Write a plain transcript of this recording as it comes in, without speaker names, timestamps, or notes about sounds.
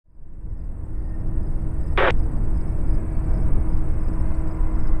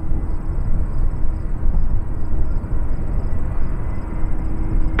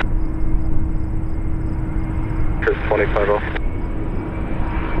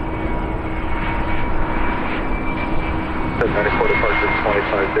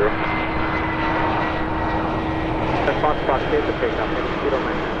2050. That's Foxtrot, clear for takeoff, heading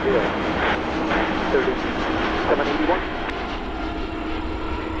 090, 3781.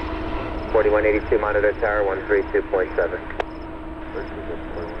 4182, monitor tower 132.7.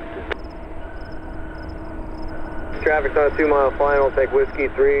 Traffic's on a 2 mile flying, we'll take Whiskey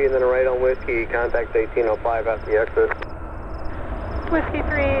 3 and then a right on Whiskey, contact 1805 after the exit. Whiskey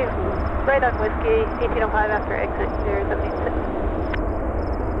 3, right on Whiskey, 1805 after exit 076.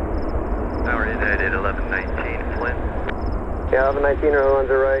 Tower is at 1119, Flint. Yeah, 1119, our ones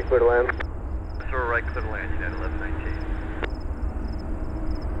are right, clear to land. So we're right, clear to land, at 1119.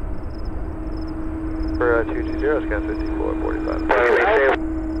 For 220, scout 5445.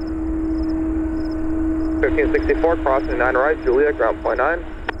 1364, crossing 9 right, Juliet, ground point 9.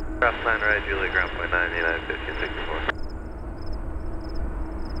 Cross 9 right, Juliet, ground point 9, United 1564.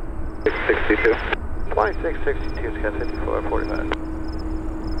 662. 2662, scout 5445.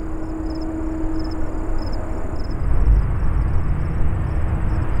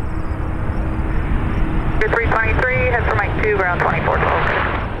 323, head for Mike 2, ground 2412.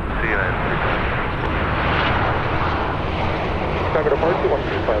 See you, United 323. Chicago Department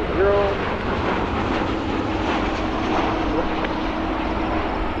 1250.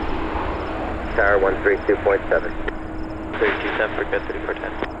 Tower 132.7. 327 for good,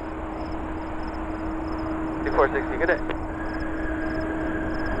 3410. 2460, good day.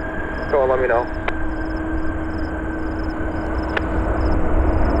 Go on, let me know.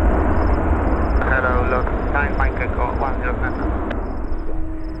 Hello, look, time Mike Echo 107.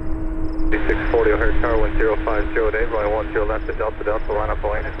 640, O'Hare Tower 1050 at 8, runway 10 left to Delta Delta, line up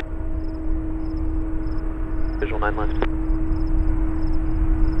lane. Visual 9 left.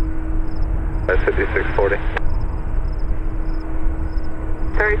 That's 5640.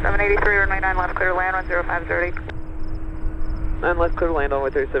 3783, runway 9 left, clear to land, 10530. 9 left, clear to land, on way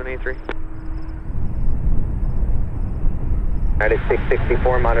 3783. United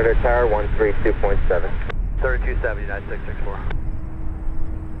 664, monitor tower 132.7. 3270, United 664.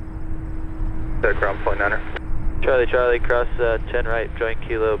 Set ground point 9er. Charlie, cross 10 right, join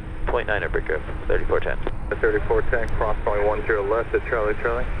kilo, point 9 upper grip, 3410. At 3410, cross point 10 left at Charlie.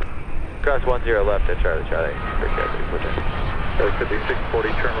 Cross 10 left at Charlie, upper grip, 3410. That's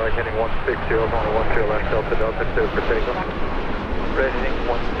 5640, turn right heading 160, only 10 left, Delta Delta, clear for takeoff. Right heading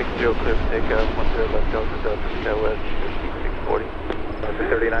 160, clear for takeoff, 10 left, Delta, Sky West, 5640. That's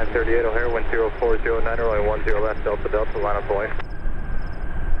 3938, O'Hare, 10409, runway 10 left, Delta Delta, line up lane.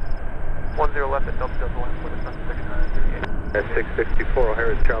 10 left at Delta, line for the 6938. At 664,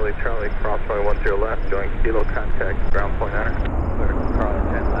 O'Hare is Charlie, cross runway 10 left, join kilo, contact ground point 9er. Clear, Charlie,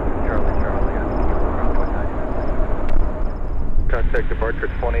 10 left, Charlie, on kilo, ground point 9. Contact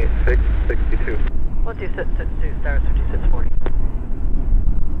departure 2662. 12662, stars 5640.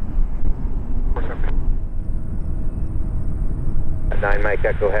 9 Mike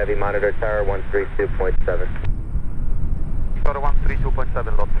Echo Heavy, monitor tower 132.7. Tower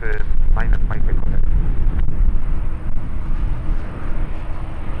 132.7, lot 9 Mike Echo Heavy.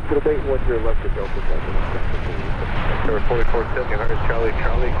 To the bait 10 left at Delta Delta. Tower 4470, O'Hare is Charlie,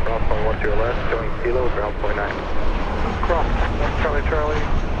 cross runway 10 left, join kilo, ground point 9. Cross, Charlie,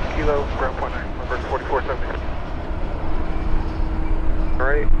 kilo, ground point 9, number 4470.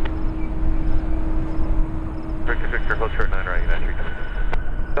 Right. Victor, hold short 9 right, United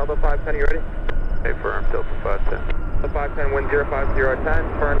 323. Delta 510, you ready? Hey, firm, Delta 510. Delta 510, wind 050 at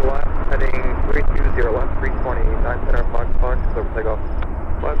 10, turn left, heading 320 left, 320, 9 center, Fox, clear for takeoff.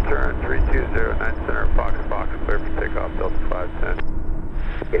 Left turn 320, 9 center, Fox, clear for takeoff, Delta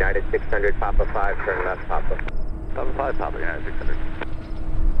 510. United 600, Papa 5, turn left, Papa. Delta 5, Papa, United 600.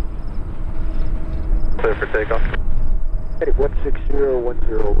 Clear for takeoff. Heading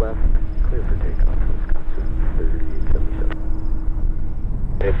 16010 left, clear for takeoff, Wisconsin 3877.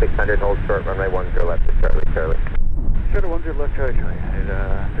 United 600, hold short, runway 10 left to Charlie. Short 10 left, Charlie, headed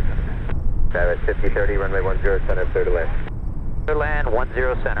 600. Skywest 5030, runway 10 center, clear to land. Clear land, 10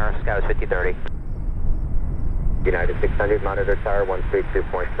 center, Skywest 5030. United 600, monitor tower 132.7.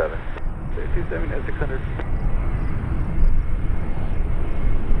 270 at 600.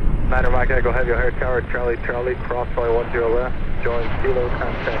 9 Mike Echo Heavy, O'Hare Tower, Charlie, cross runway 10 left, join kilo,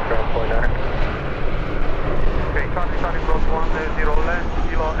 contact ground point 9. Okay, Charlie, cross 10 left,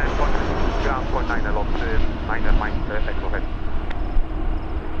 kilo, and ground point 9, lot 9 Mike Echo Heavy.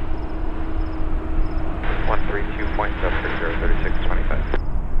 132.7 for 03625.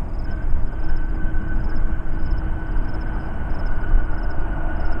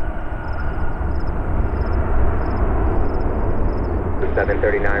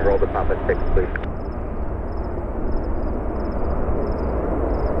 739, roll to Papa 6, please.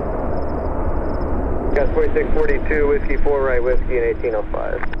 Got 2642, Whiskey 4 right, Whiskey and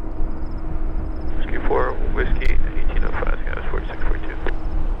 1805. Whiskey 4, Whiskey, 1805, Scott 4642.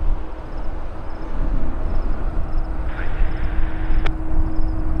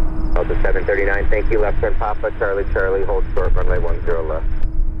 Delta 739, thank you, left turn Papa, Charlie, Charlie, hold short, runway 10 left.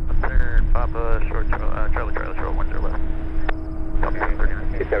 Turn Papa, short, Charlie, Charlie, short, 10 left.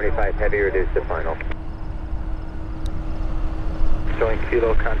 275 heavy, reduced to final. Showing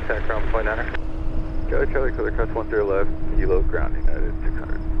kilo, contact ground point niner. Charlie, Charlie, clear cross 10 left, Kilo, ground, United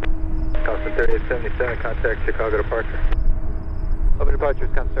 600. Constant 3877, contact Chicago departure. Open departure,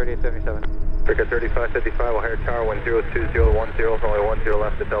 Wisconsin 3877. Africa 3555, O'Hare Tower, 102010, only 10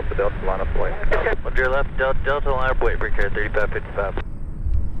 left to Delta, Delta, line up way. 10 left, Delta, line up way, break here, 3555.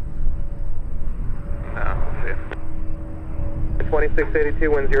 No, see. 2682,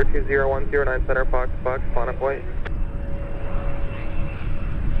 102010, center Fox, line up way.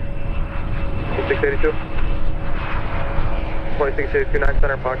 2682. 2682, 9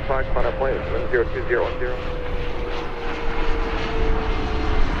 center Fox, line up way, 102010.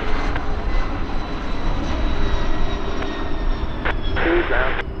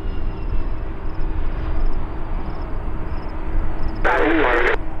 Ground.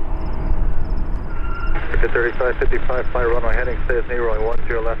 3555, fly runway heading, stay with me, rolling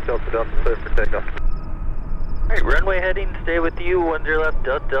 10 left, Delta, Delta, clear for takeoff. Alright, runway heading, stay with you, 10 left,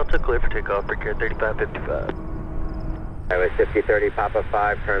 Delta, clear for takeoff, break here, 3555. Highway 5030, Papa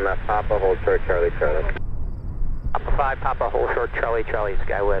 5, turn left Papa, hold short Charlie, Charlie. Papa 5, Papa, hold short, Charlie, Charlie,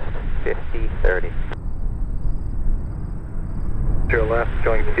 SkyWest 5030. 0 left,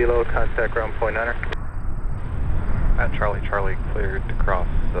 showing kilo, contact ground point niner. At Charlie, Charlie, cleared to cross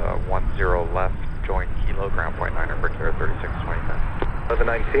 10 left, join Kilo, ground point niner, break here, 3620.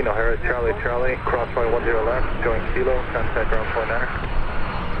 1119, O'Hara, Charlie, Charlie, cross point 10 left, join kilo, contact ground point niner.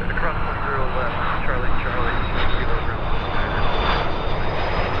 Cross 10 left, Charlie, Charlie, Kilo, ground point niner.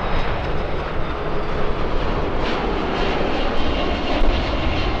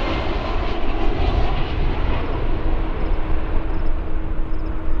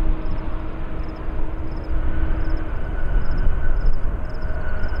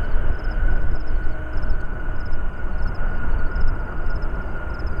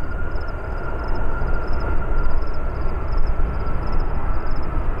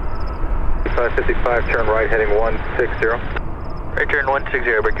 55, turn right, heading 160. Right turn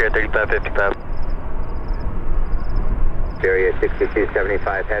 160, break here, 3555. Area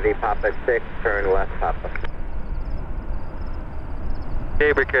 6275 heavy, Papa 6, turn left Papa.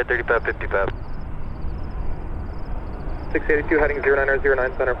 Okay, break here, 3555. 682 heading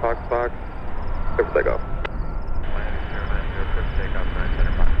 0909 center Fox, clear for takeoff.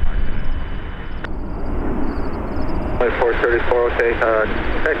 434, okay,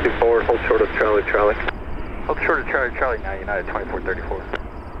 taxi forward, hold short of Charlie, Charlie. Hold short of Charlie, Charlie, now United 2434.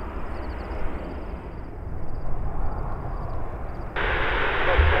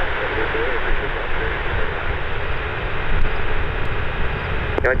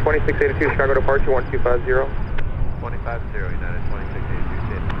 United 2682, Chicago departure 1250. 250, United 2682.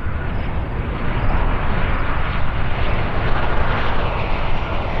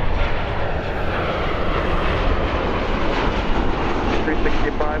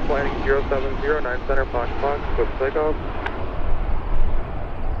 365, landing 070, 9 center Fox, clear for takeoff.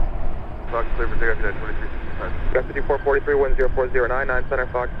 Fox, clear for takeoff, United 2365. Got 5443, 10409, 9 center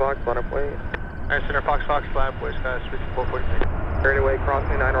Fox, line up way. 9 center Fox, line up way, Sky 5443. Turn away,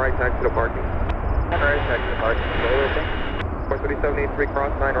 crossing 9 right, taxi to parking. 9 right, taxi to parking. What do you think? 3783,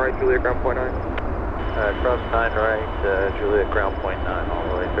 cross 9 right, Juliet, ground point 9. Cross 9 right, Juliet, ground point 9, all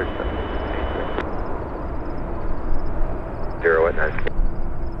the way 3783. 0 at 9.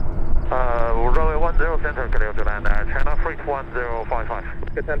 Runway 10 center, clear to land, China Freight 1055.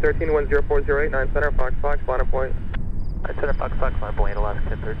 Get 1013, 10408, 9 center Fox, line up way. 9 center Fox, line up way, Alaska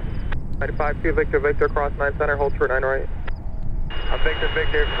 1013. 952, Victor, cross 9 center, hold short 9 right. Victor,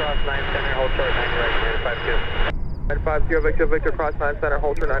 cross 9 center, hold short 9 right, 952, Victor, cross 9 center,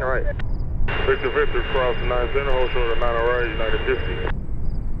 hold short 9 right. Victor, cross 9 center, hold short of 9 right, United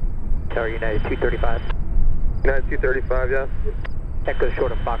 50. Tower United 235. United 235, yes. Echo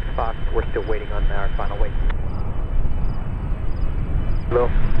short of Fox, we're still waiting on our final wait. Hello,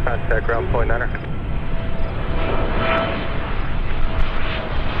 contact ground point niner.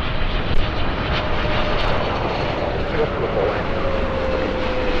 Go for the full lane.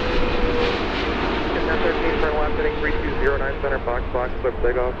 Get 1013, turn left, heading 3209 center Fox, clear for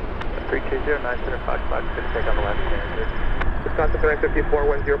takeoff. 3209 center Fox, clear to take on the left standard. Wisconsin Connect 54,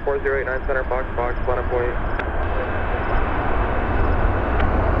 10408, 9 center Fox, line up way.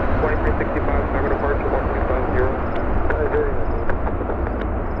 2365, Chicago Departure 1250.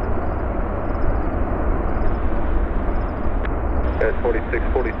 That's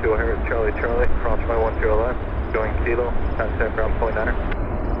 4642, Harris Charlie Charlie, cross my 10 left, going kilo, contact ground point 9er.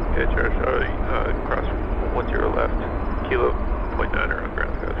 Yeah, Charlie, cross 10 left, kilo, point 9er on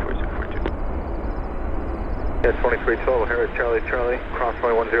ground, 4642. That's 2312, Harris Charlie Charlie, cross my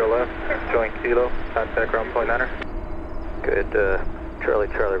 10 left, join kilo, contact ground point 9er. Good, Charlie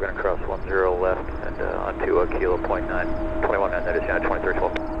Charlie, we're going to cross 10 left and onto kilo point 9, 21 and that is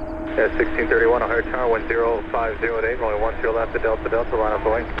 2312. That's 1631, O'Hare Tower, 10508, rolling 10 left to Delta Delta, line up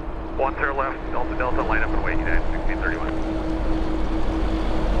away. 10 left, Delta Delta, line up and away, United 1631.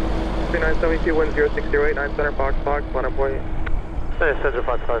 3972, 10608, 9 center, Fox Fox, line up away. Center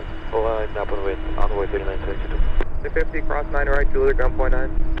Fox Fox, line up and away, on the way 3972. 250, cross 9 right, Juliet, ground point 9.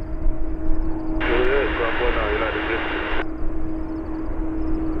 Juliet, ground point 9, United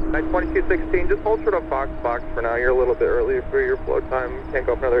 2216, just hold short of Fox Fox for now. You're a little bit early for your flow time. Can't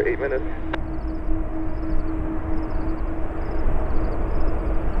go for another 8 minutes.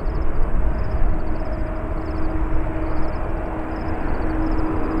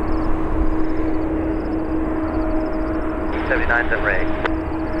 Then Ray.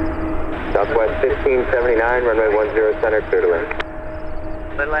 Southwest 1579, runway 10 center, clear to land.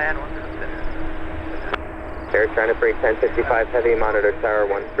 Let land, Air China Free 1055 heavy, monitor tower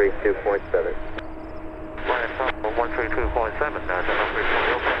 132.7. Line up 132.7, that's enough for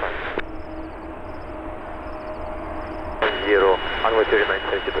 0, onward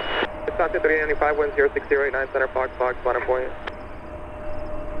 3972. It's not 395, 10608, 9 center, Fox Fox, line up point.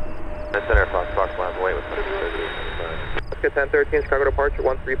 9 center, Fox Fox, line up away with Let's get 1013, Chicago Departure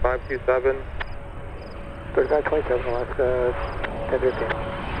 13527. 3527, last 1013.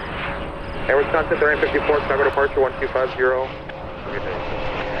 Air Wisconsin 3954, Chicago Departure 1250.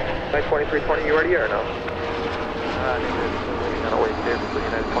 2320, you ready or no? Not away there, so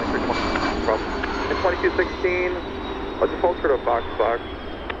United 2320. Problem. 2216, let's just hold short of Fox Fox.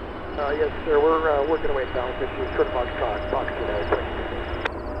 Yes, sir, we're working away down 50, short of Fox United 22.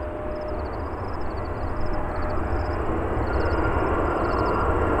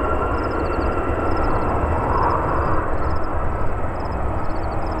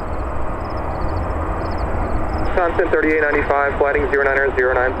 Wisconsin 3895, flighting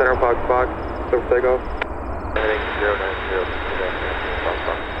 0909, center Fox Fox, so takeoff. Heading 090, Fox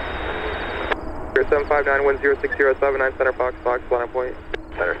Fox. 759, 10607, 9 center Fox Fox, line up point.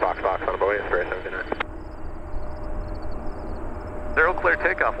 Center Fox Fox on the Boeing, Spirit 79. 0 clear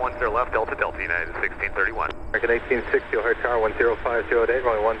takeoff, 10 left, Delta Delta, United 1631. American 1860, O'Hare Tower 10508,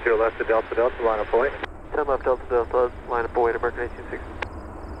 rolling 10 left to Delta Delta, line up away. 10 left, Delta Delta, line up away to American 1860.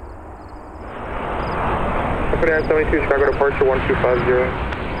 72, Chicago Departure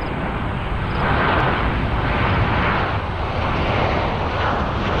 1250.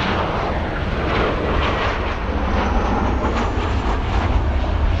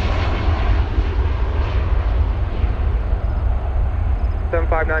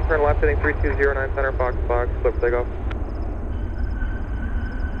 Turn left, heading 3209 center, Fox Fox, slip takeoff.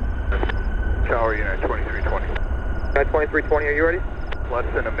 Tower Unit 2320. 2320, are you ready? Less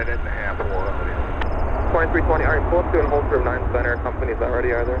than a minute and a half, and we'll run with you. 2320, alright, pull up to and hold short of 9 center, company's not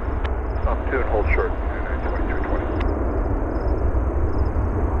ready either. Up to and hold short, Unit 2320.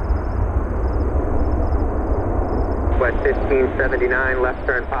 West 1579, left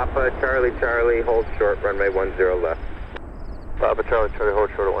turn Papa, Charlie Charlie, hold short, runway 10 left. Papa Charlie Charlie, hold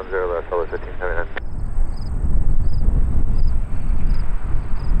short at 10 left, Hello 1579.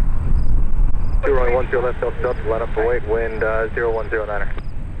 2 runway 10 left, Delta Delta, line up await, wind 0109er.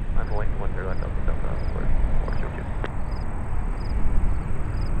 I'm away, 10 left, Delta Delta,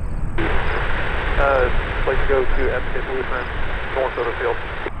 Like to go to Epstein Lutheran, North Soda Field.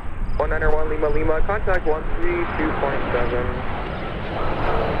 191 Lima Lima, contact 132.7.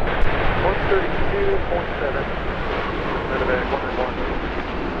 132.7.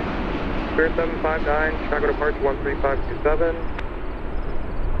 Spirit 759, Chicago Departure 13527.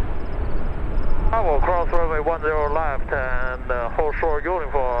 I will cross runway 10 left and hold short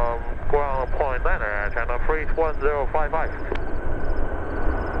uniform, ground point 9er, channel free 1055.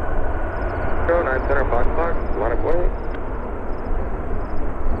 09 center, Fox Fox, line up way.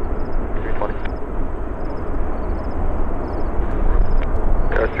 320.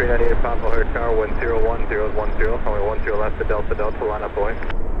 398 Papa, O'Hare Tower 10110, runway 10 left to Delta Delta, line up away. 10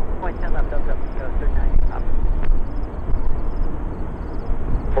 left, Delta, 398 Papa.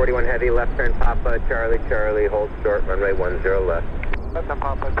 41 heavy, left turn Papa, Charlie Charlie, hold short, runway 10 left. Left on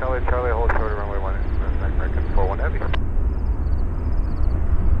Papa, Charlie Charlie, hold short, runway 1, American 41 Heavy.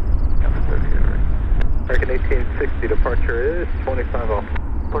 American 1860, departure is 25-0.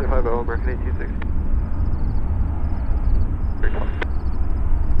 25-0, American 1860.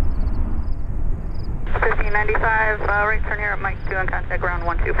 1595, right turn here at Mike 2 and contact ground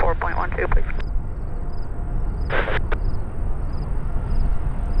 124.12, please.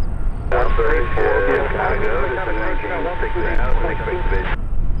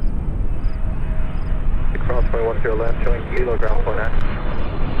 Crossway 10 left, showing kilo ground point 9.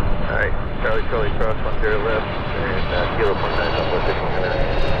 Alright, Charlie, cross 10 left, and kilo point 9, southwest 51.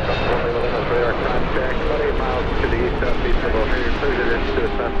 Radar contact, 20 miles to the east-southeast of Oceania, cleared it into the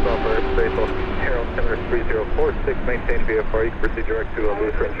fast buffer airspace, Harold Center 3046, maintain VFR, you can proceed direct to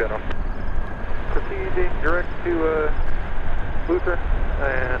Lutheran General. Proceeding direct to Lutheran,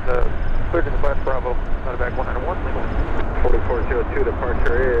 and cleared in the West Bravo, out of back 101, legal. 4402,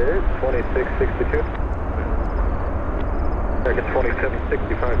 departure is 2662. American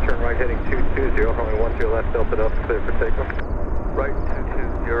 2765, turn right heading 220, runway 10 left, Delta Delta, clear for takeoff. Right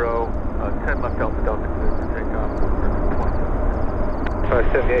 220, 10 left Delta Delta, clear for takeoff.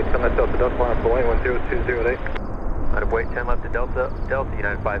 578, 10 left Delta Delta, line up Boeing 10208. Out of weight 10 left to Delta,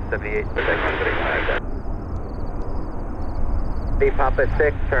 United 578, protect B Papa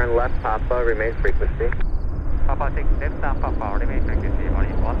 6, turn left Papa, remain frequency. Papa 6, left down Papa, remain frequency, only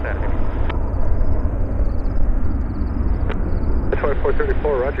 130.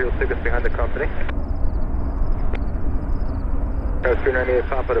 2434, roger, you'll take us behind the company. 398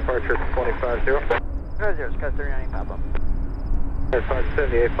 Papa, departure 250. Roger, Sky 398 Papa.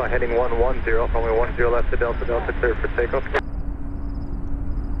 578, fly heading 110, runway 10 left to Delta Delta, clear for takeoff.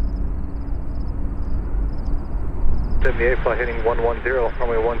 78, fly heading 110,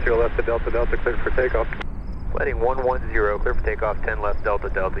 runway 10 left to Delta Delta, clear for takeoff. Heading 110, clear for takeoff, 10 left Delta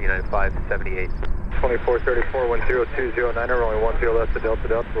Delta, United 578. 2434, 10209, runway 10 left to Delta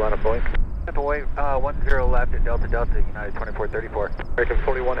Delta, line up Boeing. Tampa Way, 10 left at Delta Delta, United 2434. American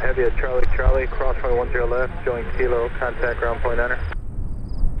 41 Heavy at Charlie, cross runway 10 left, showing kilo, contact ground point enter.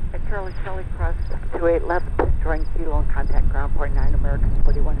 At Charlie, cross 28 left, join kilo and contact ground point 9, American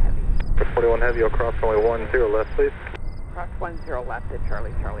 41 Heavy. 41 Heavy, you'll cross runway 10 left, please. Cross 10 left at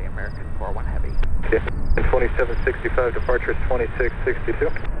Charlie, American 41 Heavy. Yeah. And 2765, departure is 2662.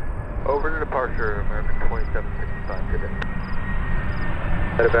 Over to departure, American 2765, good day.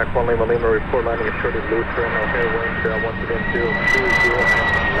 Headed back 1 Lima, report landing assured Lutheran, okay, wind once again 220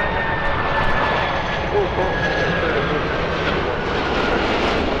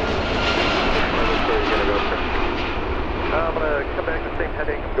 I'm going to come back to the same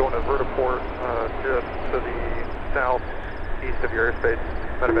heading, going to vertiport just to the southeast of your airspace.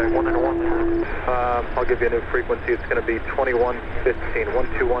 Medevac 191. I'll give you a new frequency. It's going to be 2115,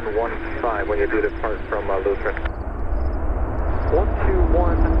 12115 when you do depart from Lutheran.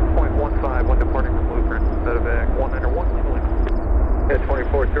 121.15 when departing from Lutheran. Medevac 191. Yeah,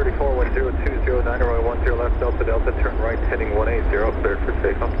 2434, 10209, runway 10 left, Delta Delta, turn right, heading 180, cleared for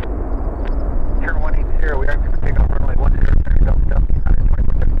takeoff. Turn 180, we are clear for takeoff, runway 10, Delta Delta, United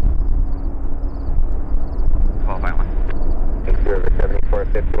 2434. 1251.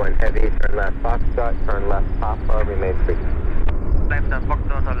 7451 Heavy, turn left Foxtrot, turn left Papa, remain frequency. Left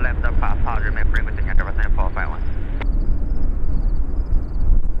Foxtrot, left Papa, remain frequency, and 451.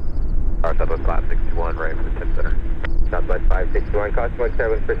 Our Southwest 561, right for the tip center. Southwest 561, caution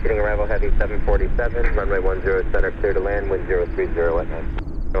 17, proceeding arrival Heavy 747, runway 10 center, clear to land, wind 030 at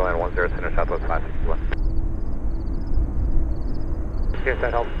 9. Go land 10 center, Southwest 561. Okay,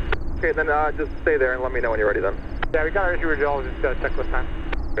 that helps. Okay, then just stay there and let me know when you're ready then. Yeah, we got our issue resolved, just checklist time.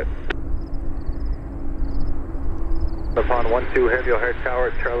 Good. Upon 12 Heavy, you'll head tower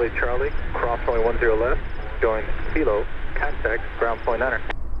at Charlie, cross runway 10 left, join kilo, contact ground point enter.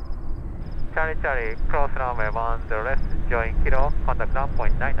 Charlie, cross runway 10 left, join kilo, contact ground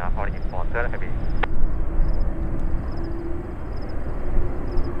point 9, holding 10 Heavy.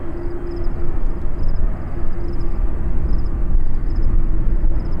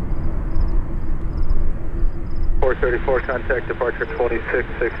 Contact departure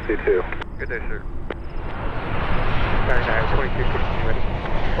 2662. Good day, sir. 2269 ready.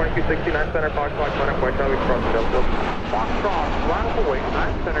 2269 center, Foxtrot, line up Charlie, cross Delta. Foxtrot, line up away,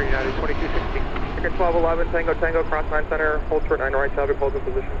 9 center, United 2260. Ticket 1211, Tango, cross 9 center, hold short 9 right, traffic holds in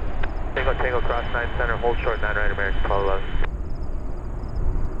position. Tango, cross 9 center, hold short 9 right, American 1211.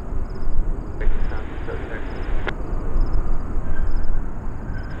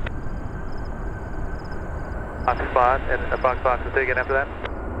 Box spot, and a box will take it after that.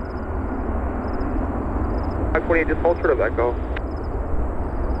 528, just hold short of Echo.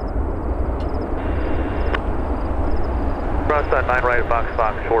 Cross that 9 right, box,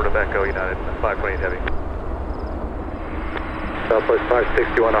 short of Echo United, 528 heavy. Southwest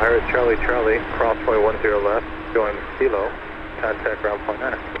 561 O'Hare, Charlie, cross 10 left, going Kilo, contact ground point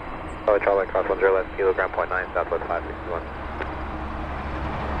 9. Oh, Charlie, cross 10 left, Kilo, ground point 9, Southwest 561.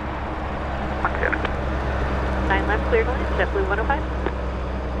 9 left, cleared line, JetBlue 105.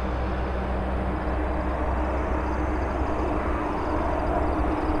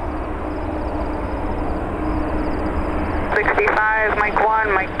 65, Mike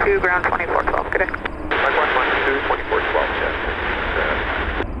 1, Mike 2, ground 2412. Good day. Mike 1, Mike 2, 2412, yes.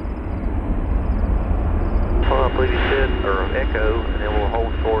 Hold on, please, or Echo, and then we'll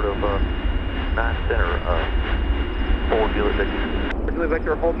hold short of 9 center, 406. Originally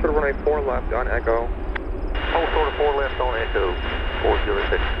Vector, hold short of runway 4 left on Echo. Hold short of 4 left on Echo,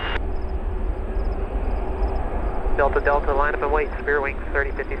 406. Delta, line up and wait, Spirit Wings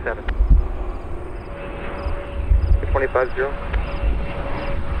 3057. 250.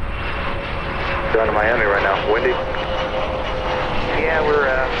 Down to Miami right now, windy. Yeah,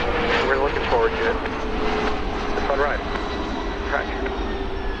 we're looking forward to it. It's a fun ride. Roger.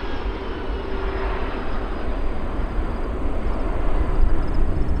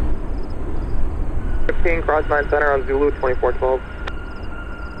 Cross 9 center on Zulu 2412.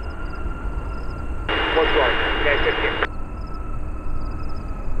 What's wrong? Yeah, 15.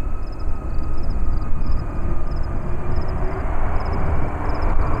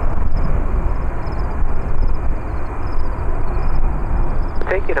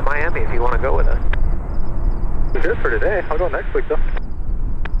 Take you to Miami if you want to go with us. We're good for today. I'll go next week though.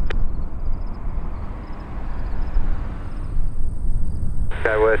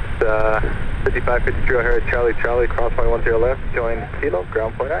 Skywest 5553 O'Hare, Charlie, cross point 10 left, join Kilo,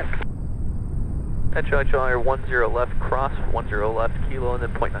 ground point 9. At Charlie, 10 left, cross, 10 left, Kilo, and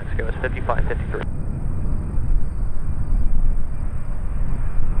then point 9, Skywest 5553.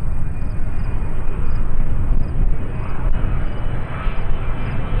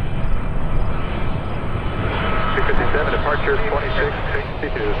 Departure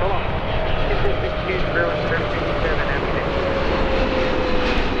 2662. So long. 2662, Berlin 3067,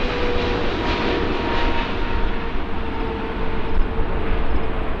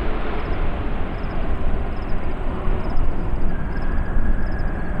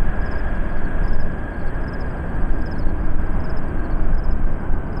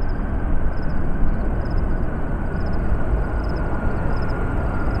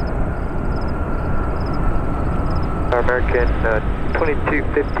 American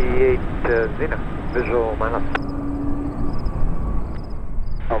 2258 Zena, visual my left.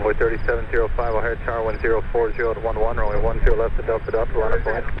 Envoy 3705 O'Hare, Tower 1040 at 11, runway 10 left to Delta, line up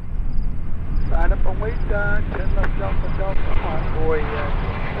point. Line up and wait, 10 left Delta, Envoy.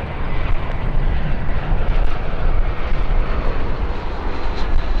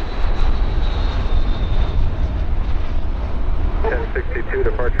 1062,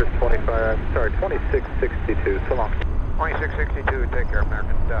 departure 2662, so long. 2662, take care,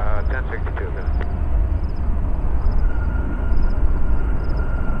 American. 1062, good.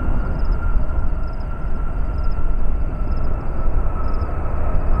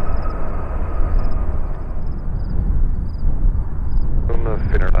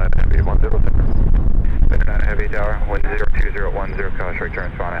 Finner 9 Heavy, 10 center. Finner 9 Heavy, Tower 102010, caution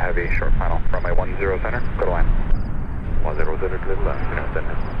return, Swana Heavy, short final, runway 10 center, go to line. 10 clear left,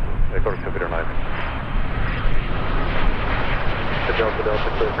 Echo to Finner 9. Delta,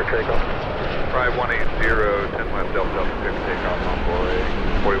 clear for takeoff. Right 180, 10 left, Delta, clear for takeoff, Envoy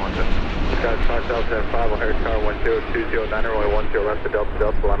 4110. Skies 5005, O'Hare, Tower 102090, runway 10 left to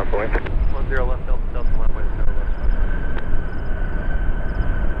Delta, line up point. 10 left, Delta, line way 10 left.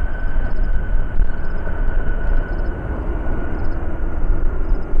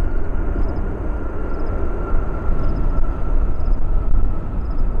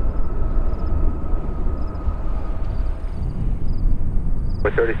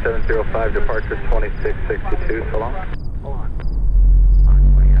 With 3705, departure 2662, so long. Hold on.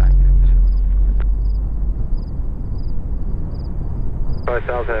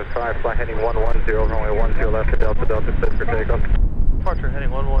 5005, fly heading 110, runway 10 left to Delta, set for takeoff. Departure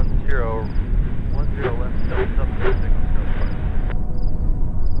heading 110, 10 left, Delta,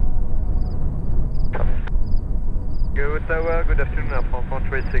 Go Tower, good afternoon, Air France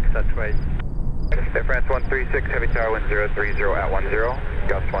 136 at right. Air France 136, Heavy Tower 1030 at 10,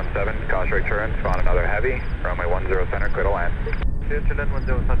 gust 17, caution return, spawn another Heavy, runway 10 center, clear to land. Clear to land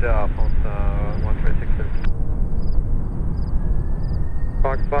 10 center, Air France 136.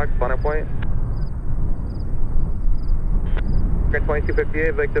 Fox, spawner point. American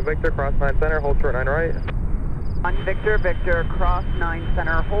 2258, Victor, cross 9 center, hold short 9 right. On Victor, Victor, cross 9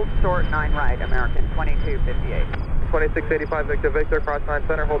 center, hold short 9 right, American 2258. 2685 Victor, Victor, cross 9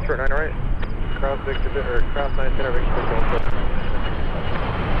 center, hold short 9 right. Cross 9 center, Victor, hold short.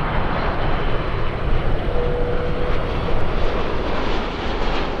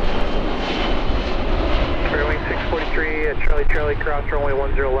 Airwing 643 at Charlie Charlie, cross runway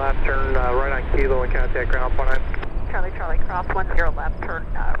 10 left, turn right on Kilo and contact ground 0.9. Charlie Charlie, cross 10 left, turn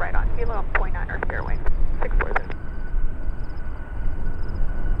right on Kilo, 0.9er, fairway, 640.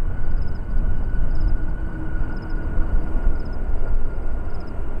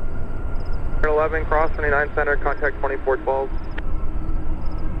 11, cross 29 center, contact 2412.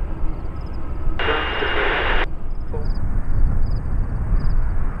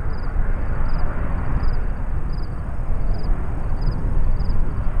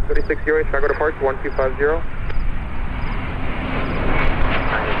 Chicago Department 1250.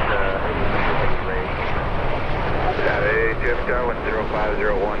 ATC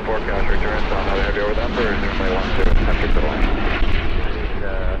 10501, forecast returns on another heavy over them, or runway 10, center to the line.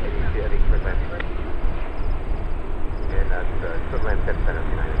 ATC heavy equipment. And that's equipment 10 center,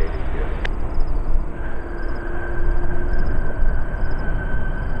 United ATC.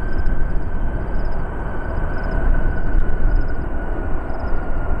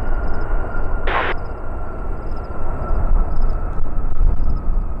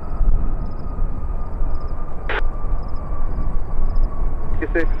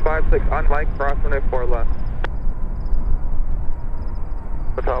 On Mike, cross 104 left.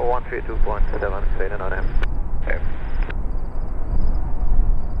 Hotel 132.7, fading on him. Okay.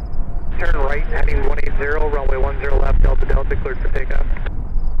 Turn right, heading 180, runway 10 left, Delta Delta, cleared for takeoff.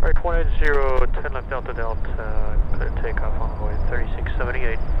 Right, 180, 10 left Delta Delta, clear takeoff on board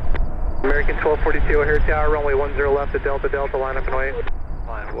 3678. American 1242, O'Hare Tower, runway 10 left at Delta Delta, line up and wait.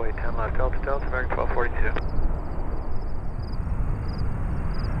 Line of way 10 left Delta Delta, American 1242.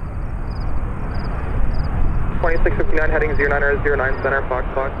 2659 heading 0909 center, Fox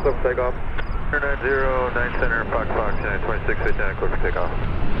Fox, clear for takeoff. 0909 center, Fox Fox, 2659, clear for takeoff.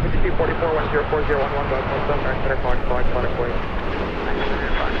 ATC 44 104011, Box 17, 9 center, Fox Fox, line up wait.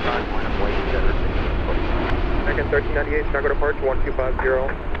 Fox Fox, line up wait, American 1398, Chicago Departure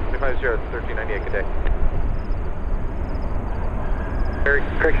 1250. 250, 1398, good day.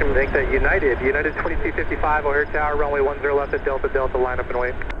 Correction, make that United 2255, O'Hare Tower, runway 10 left at Delta Delta, line up and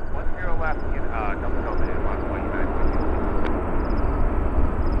wait. 10 left, Delta Delta, 1.9.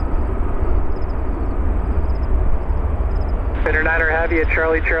 Center 9er Heavy at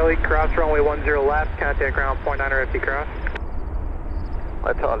Charlie Charlie, cross runway 10 left, contact ground 0.9er empty cross.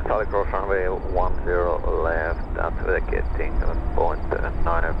 Charlie cross runway 10 left, after the getting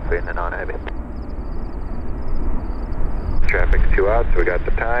 0.9er, fin and 9 heavy. Traffic's 2 out, so we got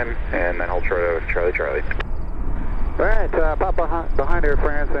the time, and then hold short of Charlie Charlie. Alright, pop behind Air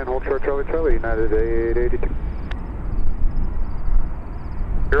France and hold short Charlie Charlie, United 882.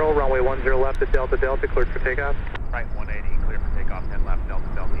 Runway 10 left at Delta Delta, cleared for takeoff. Right, 180, clear for takeoff, 10 left, Delta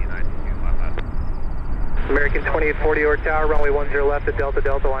Delta, United 2 left. American 2840, O'Hare Tower, runway 10 left at Delta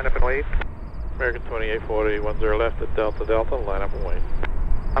Delta, line up and wait. American 2840, 10 left at Delta Delta, line up and wait.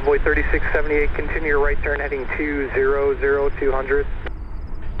 Envoy 3678, continue your right turn heading 200. 200,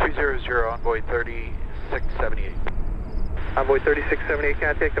 Envoy 3678. Envoy 3678,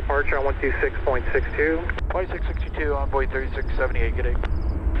 contact departure on 126.62. 2662, Envoy 3678, good day.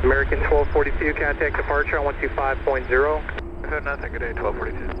 American 1242, contact departure on 125.0. Nothing, good day,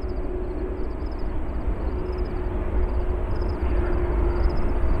 1242.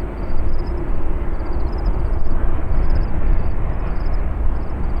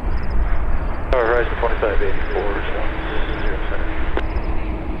 Horizon 2584, 0 center.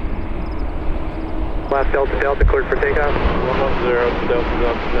 Left Delta Delta, cleared for takeoff. 110, Delta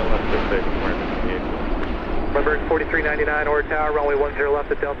Delta, 10 left, clear takeoff, Number 4399, O'Hare Tower, runway 10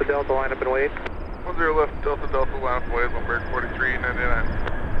 left at Delta Delta, line up and wait. 10 left, Delta Delta, line up and wait, Lumberg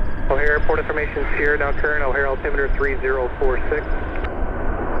 4399. O'Hare airport information is here, now current O'Hare altimeter 3046.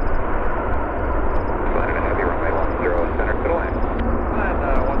 Flying a heavy runway 10 center to the line.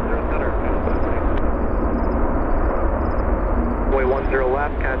 10 center, Runway 10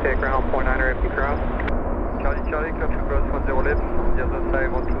 left, contact ground 0.9er empty cross. Charlie Charlie, clear to cross 10 left, from the other side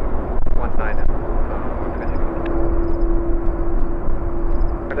 1219.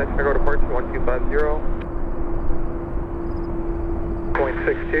 Chicago Departure 1250.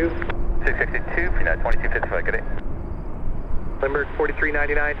 0.62. 662, 2255, good day. Limerick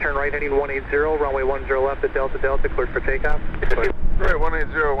 4399, turn right heading 180, runway 10 left at Delta Delta, cleared for takeoff. Right,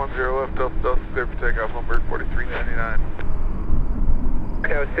 180, 10 left, Delta Delta, clear for takeoff, Lumberg 4399.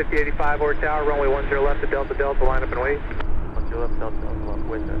 Okay, was 5085 over tower, runway 10 left to Delta Delta, line up and wait. 10 left, Delta Delta, left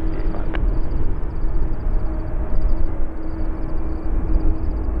with 85.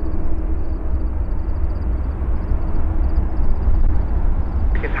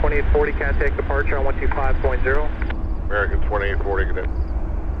 2840, contact departure on 125.0. American 2840, good day.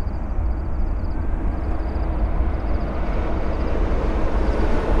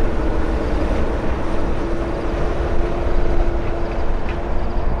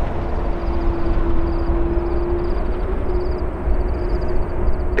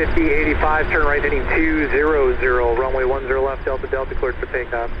 Turn right heading 200, runway 10 left, Delta Delta, cleared for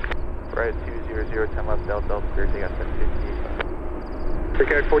takeoff. Right, 200, 10 left, Delta Delta, cleared takeoff, 1055.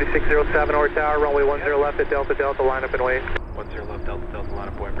 Brickyard 4607 over tower, runway 10 left at Delta Delta, line up and wait. 10 left, Delta Delta, line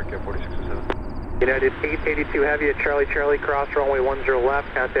up, wait, Brickyard 4607. United 882 Heavy at Charlie Charlie, cross runway 10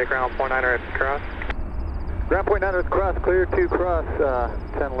 left, contact ground point 9er at cross. Ground point 9er cross, clear to cross,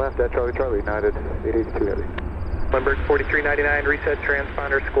 10 left at Charlie Charlie, United 882 Heavy. Lindbergh 4399, reset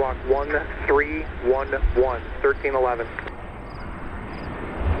transponder, squawk 1311, 1311.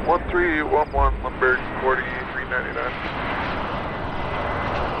 1311, Lindbergh 4399.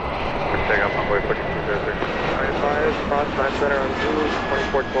 Take off runway 4203. 95, cross 9 center on Zulu,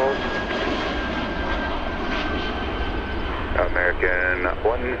 2412. American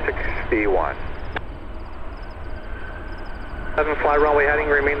 161. 7 fly runway heading,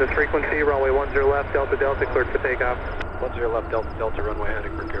 remain this frequency, runway 10 left, Delta Delta, cleared for takeoff. 10 left, Delta Delta, runway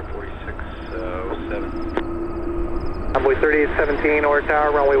heading, Brickyard 4607. Envoy 3817, or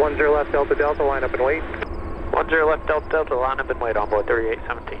tower, runway 10 left, Delta Delta, line up and wait. 10 left, Delta Delta, line up and wait, Envoy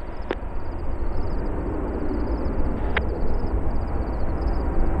 3817.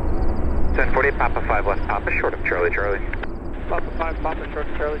 1040, Papa 5 left, Papa short of Charlie Charlie. Papa 5, Papa short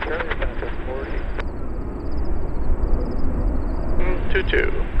of Charlie Charlie, 1040.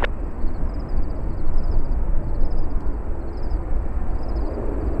 22.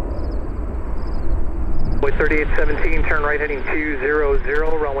 Envoy 3817, turn right heading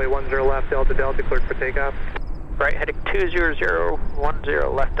 200, runway 10 left, Delta Delta, cleared for takeoff. Right heading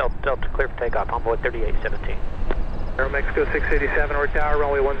 20010 left, Delta Delta, clear for takeoff, Envoy 3817. Aero Mexico 687, or tower,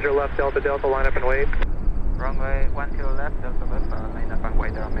 runway 10 left, Delta Delta, line up and wait. Runway 10 left, Delta Delta, line up and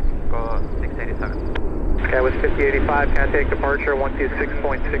wait, Aero Mexico 687. Sky was 5085, contact departure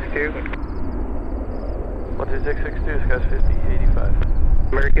 126.62. 12662, Sky's 5085.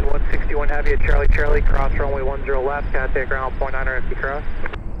 American 161 Heavy at Charlie Charlie, cross runway 10 left, contact ground point 9er empty cross.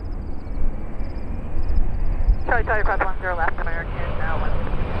 Charlie Charlie, cross 10 left, American, now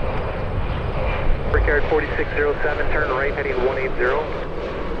 160. Brickyard 4607, turn right heading 180.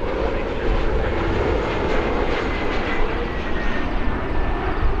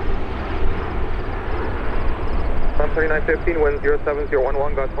 3915, wind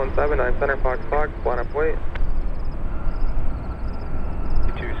 07011, Gus 179, center, Fox, line up, wait.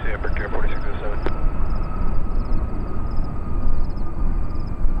 E2C, Brickyard 4607.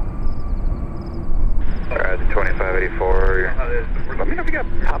 Alright, 2584. Let me know if you got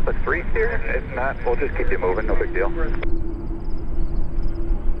Papa 3 here. If not, we'll just keep you moving, no big deal.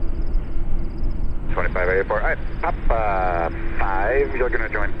 2584. Alright, Papa 5, you're going to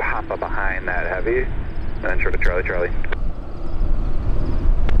join Papa behind that heavy. And then short of Charlie Charlie.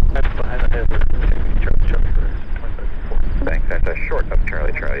 That's behind the head, Charlie Charlie, 2584. Thanks, that's a short of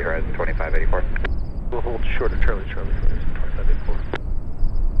Charlie Charlie, horizon 2584. We'll hold short of Charlie Charlie, horizon 2584.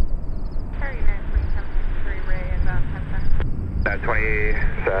 United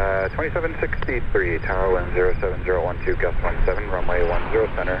 2763, tower 10712, gust 17, runway 10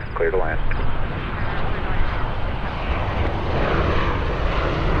 center, clear to land.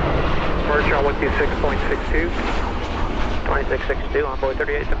 Departure on 126.62. 2662, Envoy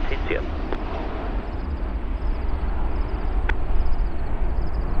 3817, see ya.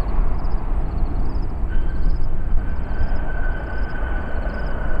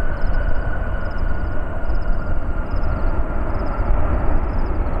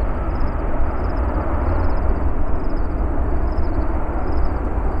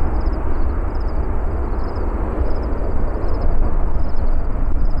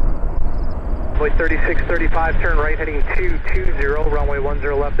 Envoy 3635, turn right heading 220, runway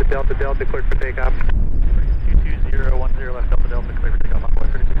 10 left at Delta Delta, cleared for takeoff. 22010 left, Delta Delta, clear for takeoff, Envoy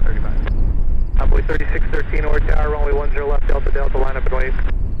 3635. Envoy 3613, or tower, runway 10 left, Delta Delta, line up and wait.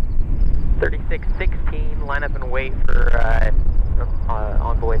 3616, line up and wait for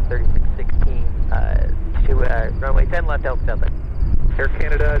Envoy 3616 to runway 10 left, Delta Delta. Air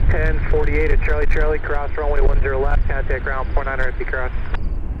Canada 1048 at Charlie Charlie, cross runway 10 left, contact ground point 9er empty cross.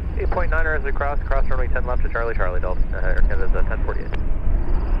 8.9er as we cross runway 10 left to Charlie Charlie, Delta, Air Canada 1048.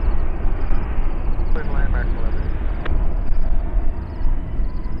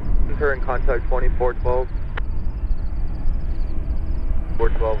 Turn contact 2412.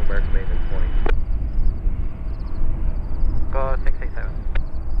 412 American maintenance 20. Go 687.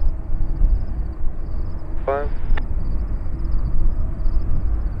 5.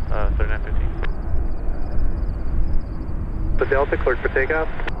 3915. The Delta cleared for takeoff.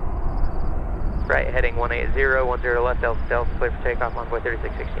 Right, heading 180, 10 left, Delta, clear for takeoff, Envoy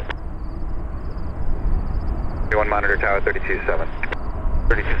 3616. 1 monitor tower 327.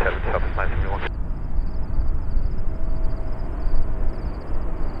 327, Southwest 971.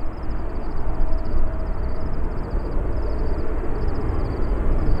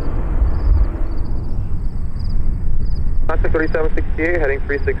 Contact 3768, heading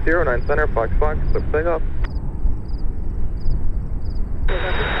 360, 9 center, Fox Fox, clear for takeoff.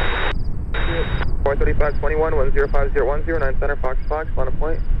 43521, 105010, 9 center, Fox Fox, line of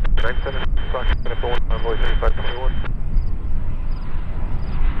point. 9 center, Fox, center, 1, Envoy 3521.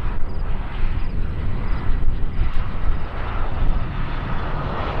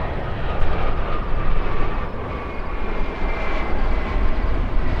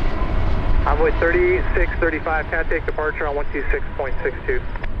 Envoy 3635, can't take departure on 126.62.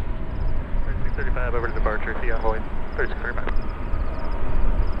 3635 over to departure, see Envoy 3635.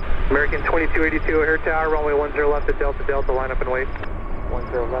 American 2282, O'Hare Tower, runway 10 left at Delta Delta, line up and wait. 10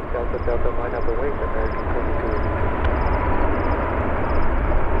 left, Delta Delta, line up and wait, American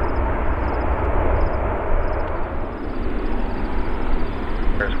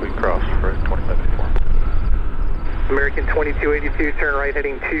 2282. As we cross for 2584. American 2282, turn right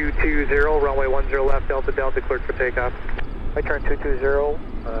heading 220, runway 10 left, Delta Delta, cleared for takeoff. I turn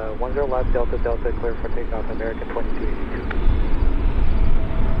 220, 10 left, Delta Delta, clear for takeoff, American 2282.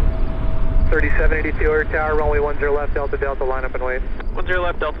 3782, O'Hare Tower, runway 10 left, Delta Delta, line up and wait. 10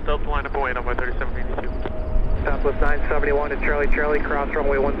 left, Delta Delta, line up and wait, Envoy 3782. Southwest 971 to Charlie Charlie, cross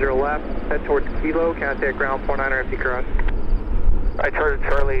runway 10 left, head towards Kilo, contact ground 49er, empty cross. Right,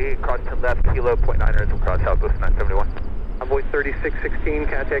 Charlie, cross to left, Kilo, 0.9ers, we'll cross Southwest 971. Envoy 3616,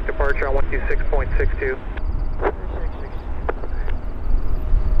 contact departure on 126.62.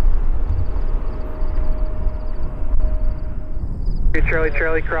 Charlie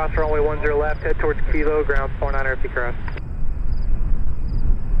Charlie, cross runway 10 left, head towards Kilo, ground 49er, empty cross.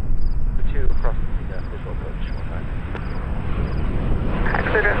 The 2 cross the visual approach, 19.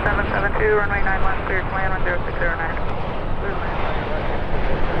 Exeter 772, runway 9 left, cleared to land on 0609.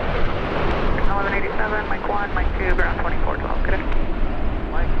 1187, Mike 1, Mike 2, ground 2412, good.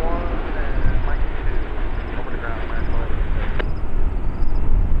 Mike 1 and Mike 2, over the ground, land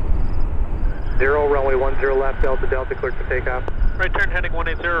 0, runway 10 left, Delta Delta, cleared for takeoff. Right turn heading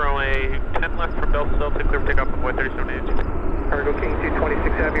 180, runway 10 left from Delta Delta, clear for takeoff, Envoy 3782. Cargo King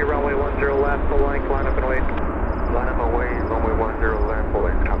 226 Heavy, runway 10 left, full length, line up and wait. Line up and wait, runway 10 left, full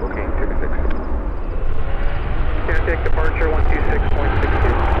length, Chicago King 226. Contact departure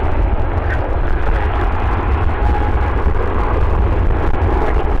 126.62.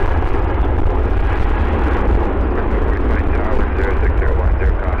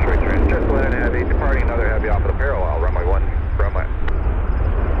 Departing another heavy off of the parallel, runway 1, runway.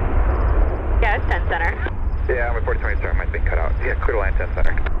 Yeah, it's 10 center. Yeah, runway 4020, sorry, might be cut out. Yeah, clear line 10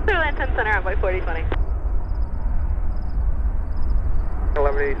 center. Clear line 10 center, Envoy 4020.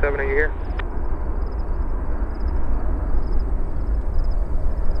 1187, are you here?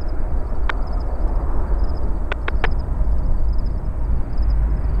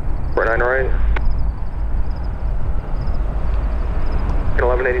 We're 9 right.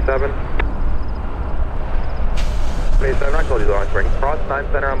 1187. 87, I told you the wrong spring. Cross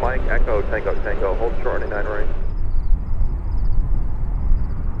 9 center on Mike, Echo, Tango, Tango. Hold short, 9 right.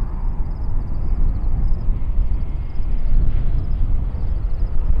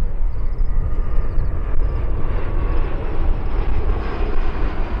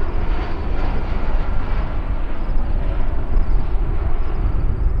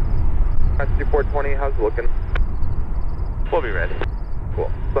 That's 420, how's it looking? We'll be ready.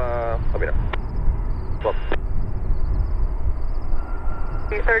 Cool. Let me know. Well.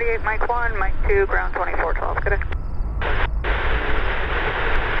 38, Mike 1, Mike 2, ground 2412, good.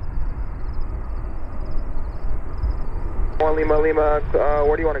 Lima,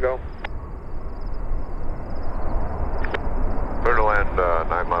 where do you want to go? Clear to land,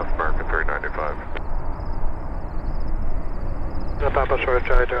 9 left, American 395. Papa Short,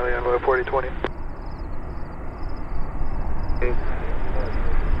 Charlie, Envoy 4020.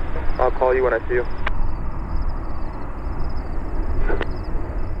 I'll call you when I see you.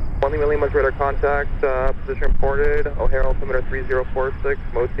 1 Lima's radar contact, position reported, O'Hare altimeter 3046,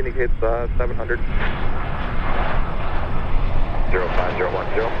 most indicates 700.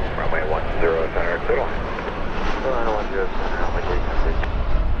 runway 10 center, clear to line. Runway 10 center, runway 3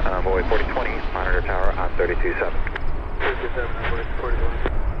 Envoy 4020, monitor tower on 32.7. 32.7, Envoy 4020.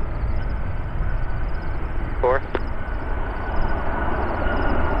 4.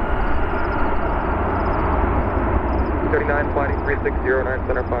 Flighting 3609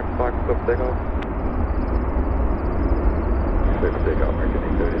 center, Fox, clip takeoff. Clip takeoff, American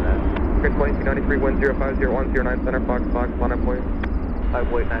 839. Grid 2293, 10501009 center, Fox, line up point.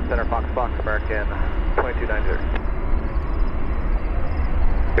 589 center, Fox, American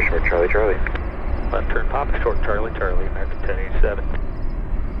 2290. Short Charlie. Left turn pop, short Charlie, American 1087.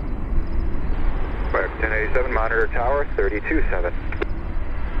 American 1087, monitor tower 32.7.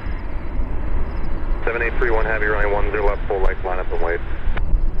 7831 Heavy, runway 10 left, full length, line up and wait.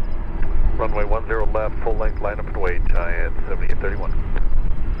 Runway 10 left, full length, line up and wait, IATA 7831.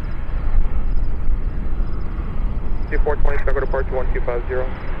 2420, Chicago Departure 1250.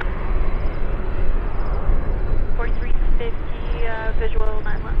 4350, visual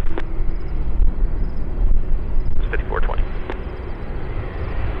 9 left. It's 5420.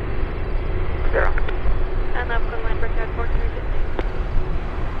 0. And up on line break at 4350.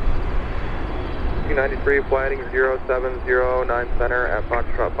 293, flighting 0709 center at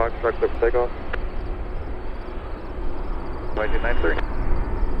Foxtrot, clip takeoff. 2293.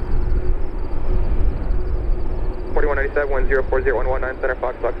 4197, 104019 center,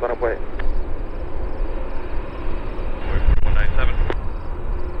 Fox, line up way. 4197.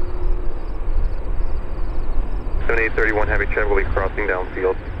 7831 Heavy, Chevrolet crossing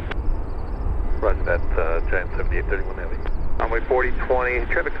downfield. Roger that, Giant 7831 Heavy. Runway 4020,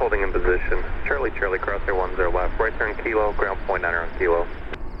 traffic's holding in position. Charlie, crossing 10 left, right turn kilo, ground point 9 on kilo.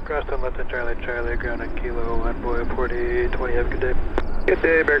 Cross on left and Charlie, ground on kilo, Envoy 4020, have a good day. Good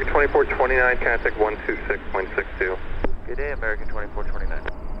day, American 2429, contact 126.62. Good day, American 2429.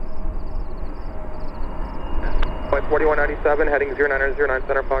 Flight 4197, heading 0909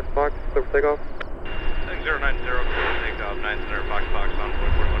 center, Fox, clip takeoff. Heading 090, clear takeoff, 9 center, Fox, Envoy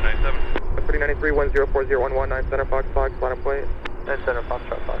 4197. 393, 104019 center, Fox, line up point. 9 center,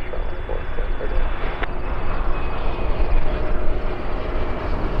 Foxtrot, line up point.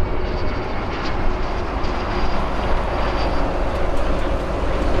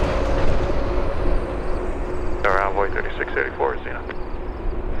 Envoy 3684, Zena.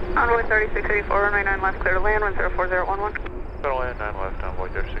 Envoy 3684, runway 9 left, clear to land, 104011. Clear to land, 9 left, Envoy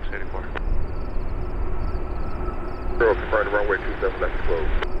 3684. Zero, confirmed, runway 27 left,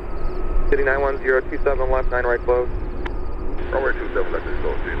 closed. City 91027 left, 9 right close. Runway 27 left is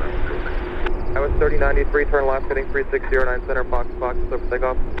closed, City 910. I was 3093, turn left, heading 3609 center, Fox, clip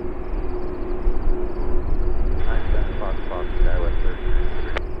takeoff. 9 center, Fox, Skywest 30.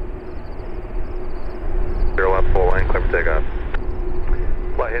 0 left, full line, clear for takeoff.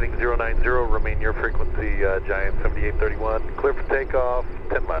 Flight heading 090, remain your frequency, Giant 7831. Clear for takeoff,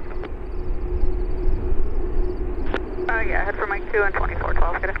 10 left. Yeah, head for Mike 2 and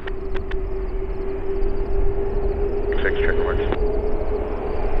 2412, get it. 6 check marks.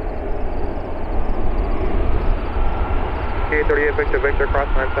 K38 Victor, cross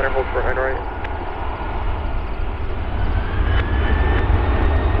 9 center, hold for 9 right.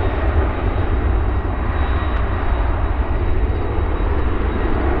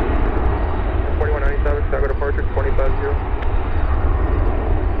 Chicago Departure 250.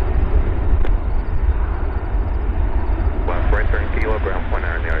 Left, right turn kilo, ground point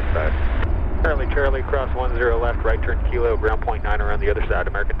 9 on the other side. Charlie, cross 10 left, right turn kilo, ground point 9 around the other side,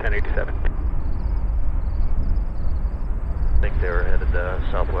 American 1087. I think they were headed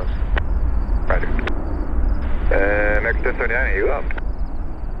southwest. Roger. American 1039, are you up?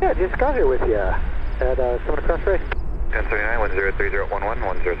 Yeah, just got here with you. At coming across race. 1039,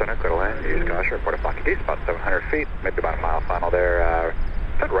 103011, 10 center, clear to land. Use caution, report a flocky east, about 700 feet, maybe about a mile final there.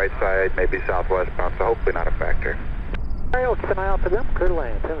 To the right side, maybe southwest, bound, so hopefully not a factor. Alright, we'll keep an eye out for them. Clear to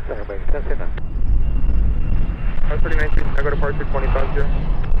land, 10 center, baby, 10 center. 39 Chicago Departure 250.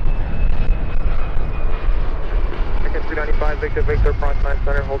 American 395, Victor, cross 9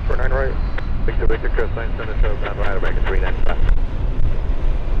 center, hold for 9 right. Victor, cross 9 center, shows 9 right, American 395.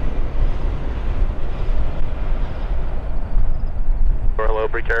 Hello,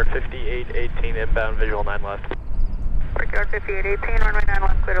 Brickyard 5818, inbound, visual 9 left. Brickyard 5818, runway 9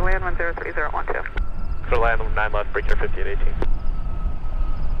 left, clear to land, 103012. Clear to land, 9 left, Brickyard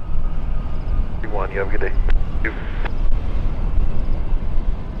 5818. 1, you have a good day. You.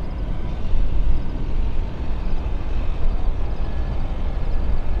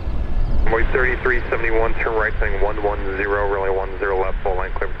 Runway 3371, turn right, saying 110, really 10 left, full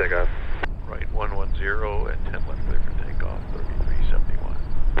line, clear for takeoff. Right, 110 and 10 left, clear for takeoff, 33.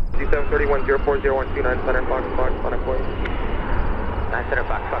 040129 center, Fox, line up wait. 9 center,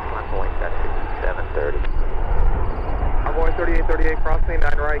 Fox, line up wait, that's 5730. Envoy 3838 crossing,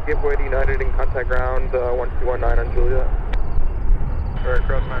 9 right, give way to United in contact ground, 1219 on Juliet. Alright,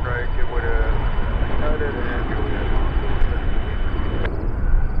 cross 9 right, give way to United and Juliet.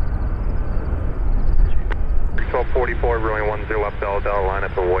 1244, runway 10 left Delta, line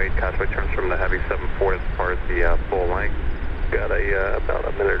up and wait. Castaway turns from the heavy 74 as far as the full length. Got about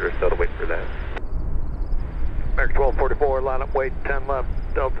a minute or so to wait for that. American 1244, line up, wait, 10 left,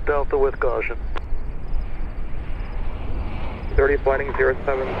 Delta Delta with caution. 30 flighting 07,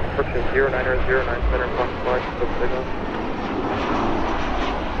 description 0909 center, Fox, flight, signal.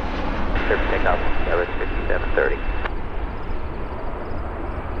 Clear for takeoff, Airbus 5730.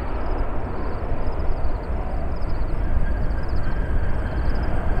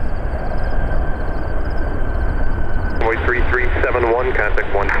 Runway 3371, contact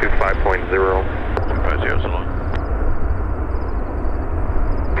 125.0. 250 so long.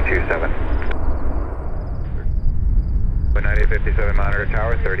 27. 9857 monitor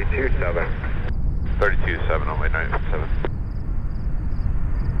tower, 327. 327 on my 957.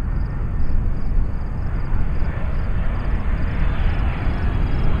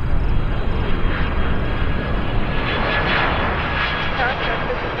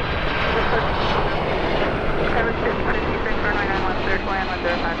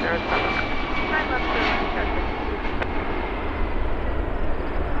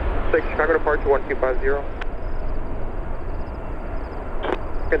 Chicago Departure 1250.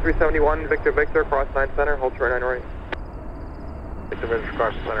 371, Victor Victor, cross 9 center, hold short 9 right. Victor Victor,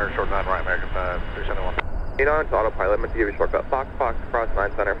 cross center, short 9 right, American 371. On to autopilot, meant to give you a shortcut. Fox, cross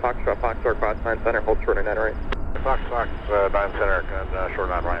 9 center, Fox, short, cross 9 center, hold short 9 right. Fox, 9 center, and short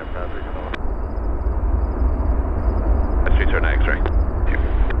 9 right, 371. That's 329 X-ray.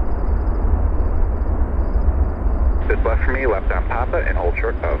 This left for me, left on Papa, and hold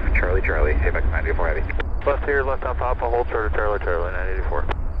short of Charlie Charlie, AVEX 984 heavy. Left here, left on Papa, hold short of Charlie Charlie, 984.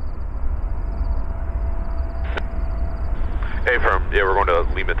 Hey, yeah, we're going to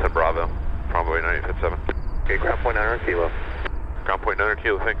Lima 10 Bravo, Bravo 9857. Okay, ground point 9 kilo. Ground point 9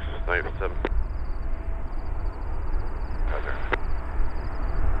 kilo, thanks, 957.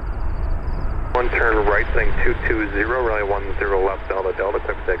 One turn right, thing 220, runway 10 left Delta, Delta,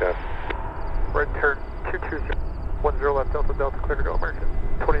 clear for takeoff. Right turn 220, 10 left Delta, Delta, clear to go, American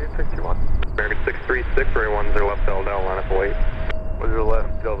 2861. American 636, runway 10 left Delta, line up and wait. 10 left,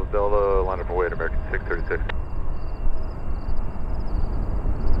 Delta Delta, line up and wait, American 636.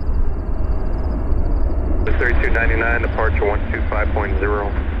 3299, departure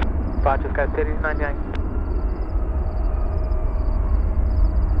 125.0. Fox, Sky City 99.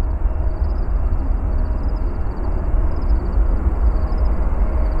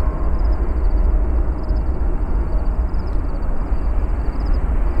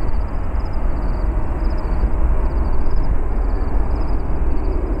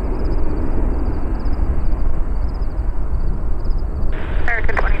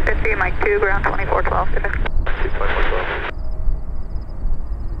 American 2050, Mike 2, ground 2412 today. 2412.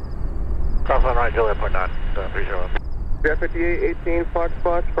 Cross line right, Juliet, point 9, 301. Jet 5818, Fox,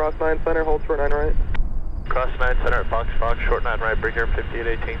 cross 9 center, hold short 9 right. Cross 9 center, Fox, short 9 right, bring here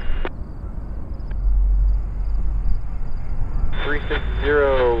 5818. 360, clear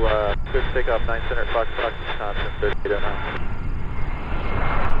to takeoff, 9 center, Fox, Wisconsin, 3809.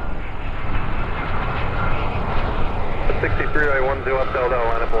 63, right 10 left Delta,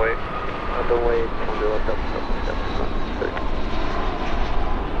 line up and wait. On the way, 10 left Delta,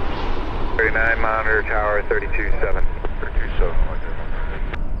 39, monitor tower, 327. 327, like that.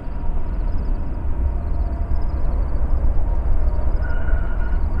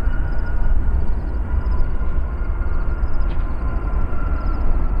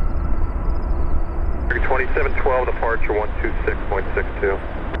 American 2712, departure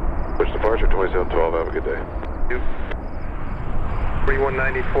 126.62. Push departure 2712, have a good day.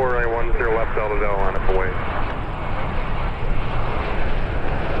 3194, right 10 left Delta, Delta, line up and wait.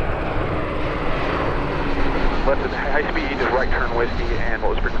 Left at high speed, right turn whiskey, and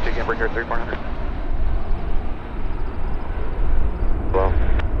what was frequency again? Bring here 3400. Hello?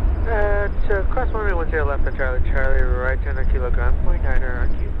 Cross 1 10 left on Charlie, right turn on kilogram, 0.9er on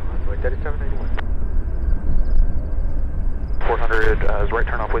kilo, runway 3791. 400 is right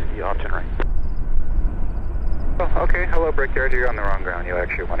turn off whiskey, off 10 right. Oh, okay, hello, Brickyard, you're on the wrong ground, you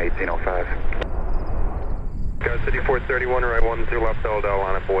actually want 1805. Sky City 431, right 10 left Delta,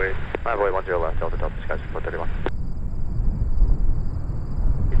 line up and wait. Runway 10 left, Delta, Sky 431.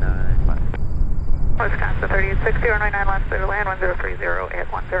 Wisconsin 3860, runway 9 left, clear to land, 1030 at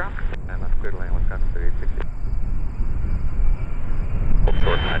 10. 9 left. clear to land, Wisconsin 3860. Hold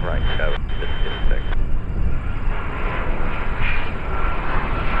short 9 right, Chicago, 56.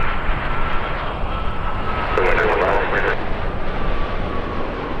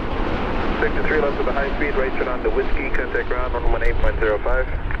 Sector 3 left with the high speed, right turn on to Whiskey, contact ground on 18.05.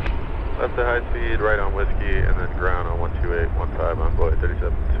 Left to high speed, right on Whiskey, and then ground on 12815 on Boy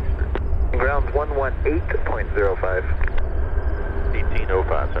 3763. Ground 118.05.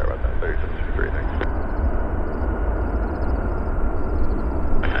 1805, sorry about that, 3763, thanks.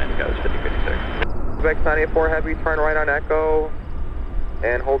 Chicago's 5056. Quebec 984 Heavy, turn right on Echo,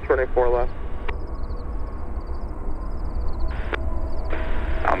 and hold 24 left.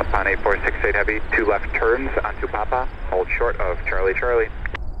 On the Pine 8468 Heavy, 2 left turns onto Papa, hold short of Charlie Charlie.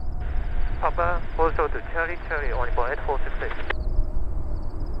 Papa, hold short to Charlie Charlie, only for 8468.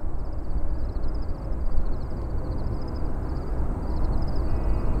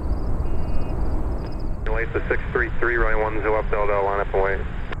 Late to 633, running 10 up, Delta, line up and wait.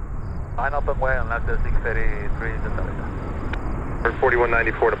 Line up and wait, and left to 633, just over there.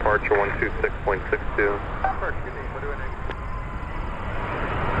 4194 departure, 126.62. Excuse me, what do we need?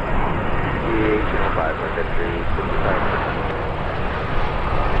 1805, we're good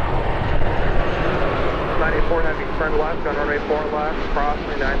 984 Heavy, turn left on runway 4 left, cross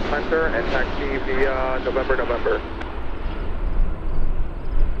 39 center, and taxi via November.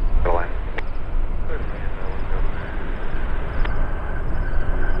 Go line.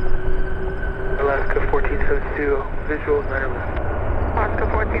 Alaska 1472, visual 911. Alaska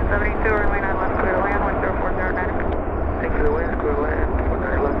 1472, runway 9 left, clear to land, 10409. Thanks for the wind, clear to land,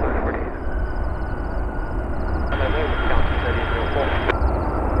 19 left, 14.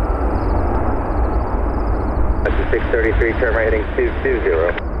 That's a 633, turn right heading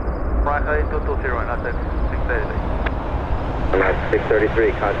 220. Right, 220, and that's it, 633. And that's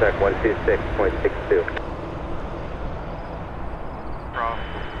 633, contact 126.62. Cross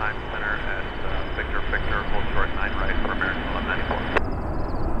 9 center at Victor, hold short 9 right for American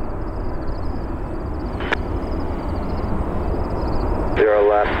 1194.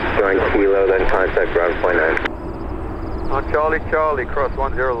 0 left, join Kilo, then contact ground point 9. On Charlie Charlie, cross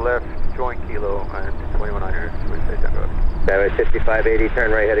 10 left, join Kilo, and 2100, we say Denver. That was 5580,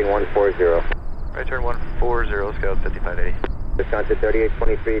 turn right heading 140. Right turn 140, Scout 5580. Wisconsin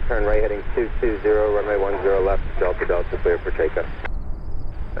 3823, turn right heading 220, runway 10 left, Delta Delta, clear for takeoff.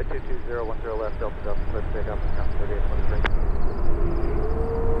 Right 220, 10 left, Delta Delta, clear for takeoff, Wisconsin 3823.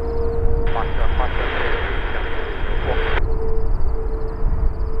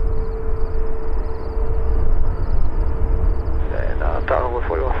 And throttle with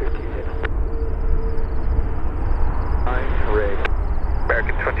 4150.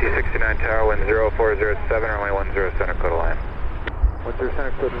 American 2069 Tower, wind 0407, runway 10 center, clear to land. 10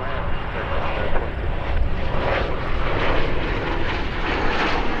 center, clear to land.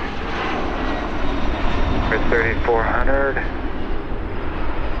 3400.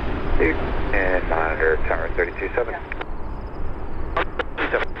 And monitor tower 327.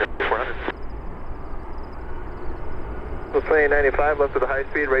 400. Oceania 95, left with the high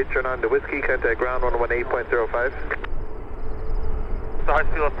speed, right turn on to Whiskey, contact ground 118.05. The high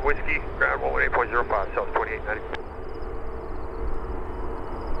speed left to Whiskey, ground 118.05, South 2890.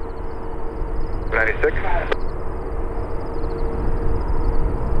 96.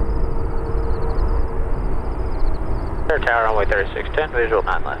 Tower, runway 3610, visual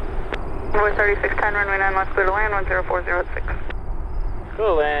 9 left. Runway 3610, runway 9 left, clear to land, 10406. Clear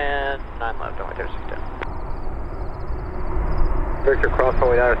to land, 9 left, runway 3610. Victor, cross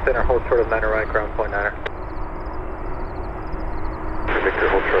runway 9 center, hold short of 9 right, ground point 9. Victor,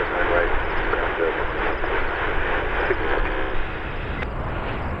 hold short 9 right, ground 0.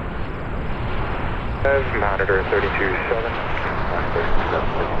 Monitor 327.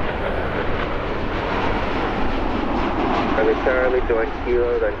 Charlie, join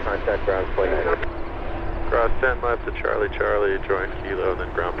Kilo, then contact ground point 9. Cross 10 left to Charlie Charlie, join Kilo, and then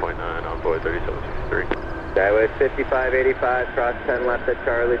ground point 9 on Boy 3763. That was 5585, cross 10 left at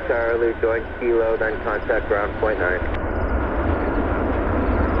Charlie Charlie, join Kilo, then contact ground point 9.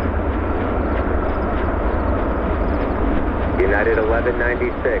 United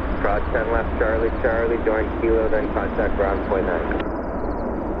 1196, cross 10 left Charlie Charlie, join Kilo, then contact ground point 9.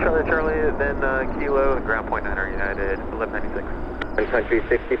 Charlie Charlie, then Kilo, and ground point 9 are United 1196. On country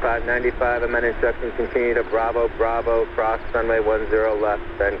 6595, amend instructions, continue to Bravo, Bravo, cross runway 10 left,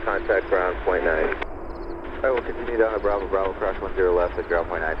 then contact ground point 9. Alright, we'll continue down to Bravo, Bravo, cross 10 left at ground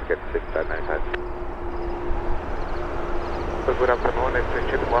point 9 to get to 6595. So good afternoon,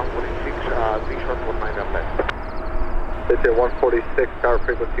 extension 146, V short 19 up left. Digit 146, tower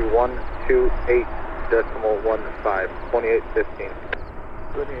frequency 128.15, 2815.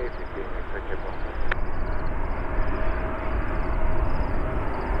 2815, expect airport.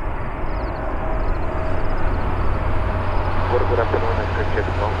 Good afternoon, expect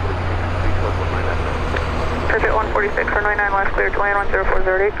airport. Digit 146, runway 9 left, clear to land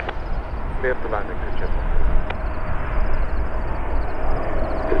 10408. Clear to land, expect airport.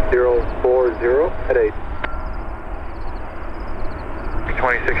 040 at 8.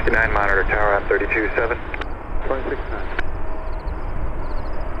 2069, monitor tower on 32.7. 2069.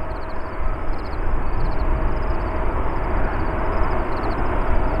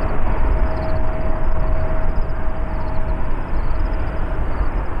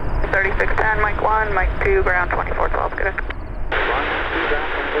 Mike 1, Mike 2, ground 2412, good.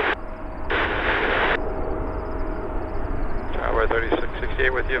 Tower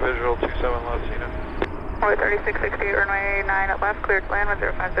 3668 with you, visual 27 left, Cena. Tower 3668, runway 9 at left, cleared to land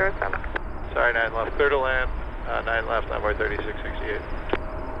 10507. Sorry, 9 left, clear to land, 9 left, runway 3668.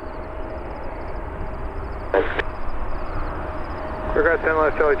 Regard 10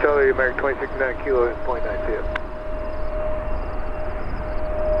 left, Charlie, American 269 kilo is 0.9 PM.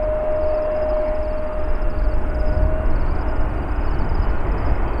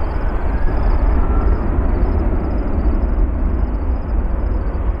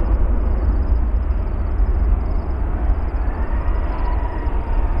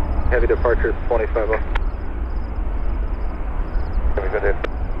 Heavy departure is 25 up. Can we go ahead?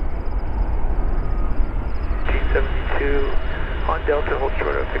 G72 on Delta, hold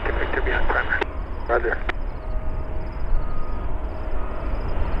short of Victor Victor behind primary. Roger.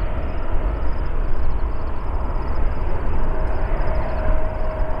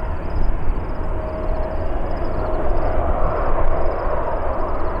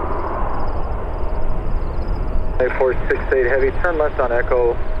 A468 heavy, turn left on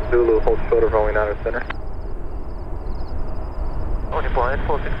Echo Zulu, hold short of rolling out of center. 24,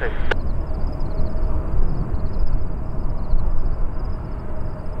 468.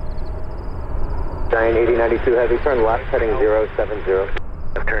 Giant 8092 heavy, turn left, heading 070.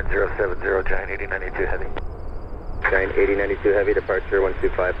 Left turn 070, Giant 8092 heavy. Giant 8092 heavy, departure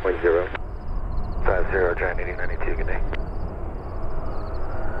 125.0. 50, Giant 8092, good day.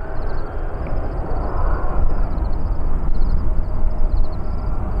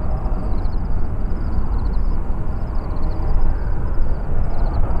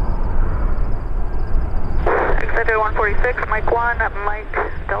 Center 146, Mike 1, Mike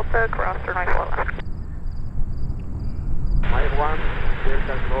Delta, cross runway 4 left. Mike 1, clear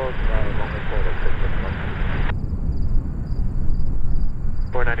control, runway 4 left.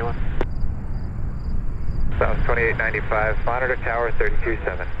 491. South 2895, monitor tower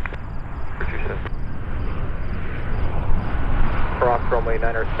 327. 327. Cross runway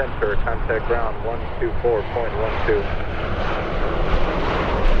 9er center, contact ground 124.12.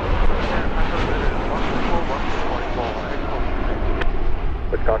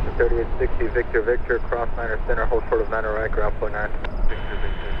 Wisconsin 3860, Victor Victor, cross 9er center, hold short of 9er right, ground point 9. Victor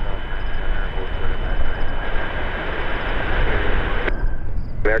Victor, cross 9er center, hold short of 9er right.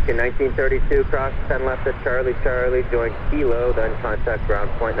 American 1932, cross 10 left at Charlie Charlie, join Kilo, then contact ground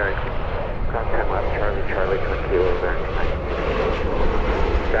point 9. Cross 10 left, Charlie Charlie, join Kilo, American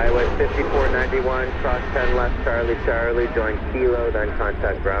 1932. Skywest 5491, cross 10 left Charlie Charlie, join Kilo, then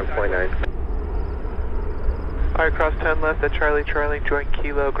contact ground point 9. Alright, cross 10 left at Charlie Charlie, join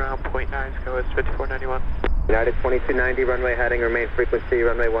Kilo, ground point 9, Skywest 5491. United 2290, runway heading, remain frequency,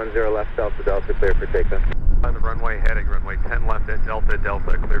 runway 10 left, Delta Delta, clear for takeoff. On the runway heading, runway 10 left at Delta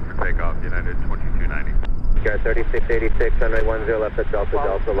Delta, cleared for takeoff, United 2290. Got 3686, runway 10 left at Delta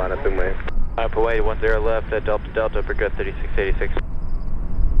Delta, line up and wave. Line up away, 10 left at Delta Delta, for good 3686.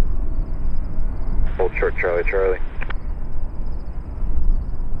 Hold short Charlie Charlie.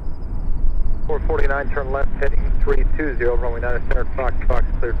 449, turn left, heading 320, runway 9er center, Fox Fox,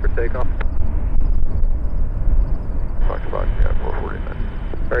 cleared for takeoff. Fox, yeah, 449.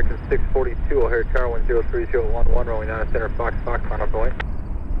 American 642, O'Hare Tower 103011, runway 9er center, Fox Fox, line up and wait.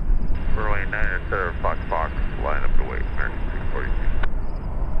 Runway 9 center, Fox Fox, line up to wait, American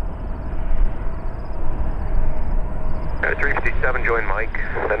 642. 357, join Mike,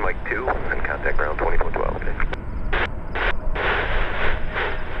 then Mike 2, and contact ground 2412.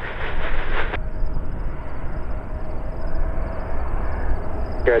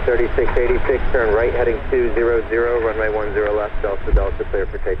 Got 3686, turn right, heading 200, runway 10 left, Delta Delta, clear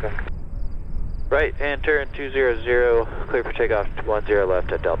for takeoff. Right, and turn 200, clear for takeoff, 10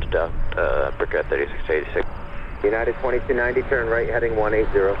 left at Delta Delta, Brooklyn 3686. United 2290, turn right, heading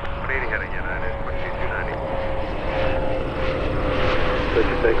 180. 180 heading United 2290. Clear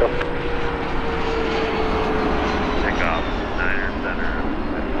for takeoff. Takeoff, Niner Center.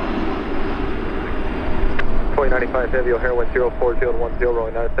 2095 Heavy, O'Hare 1040 to 10,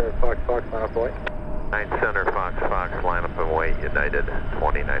 rolling 9 center, Fox, Fox, line up and wait. 9 Center, Fox, Fox, line up and wait, United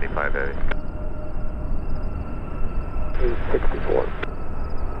 2095 Heavy. 864.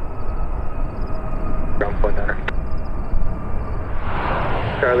 Ground point 9er.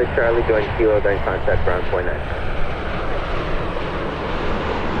 Charlie, Charlie, join Kilo, then contact ground point 9.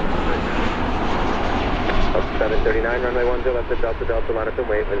 Up 739, runway 10 left at Delta, Delta, line up and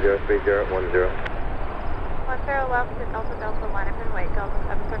wait, 1030 at 10. 10 left to Delta Delta, line up and wait, Delta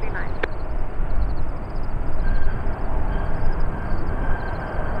 739.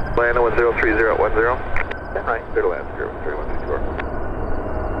 Land 1030 at 10. Alright, clear to land, 03164.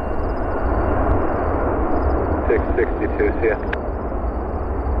 662, see ya.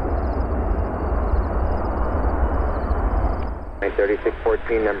 Line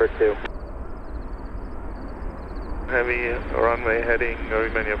 3614, number 2. Heavy, runway heading,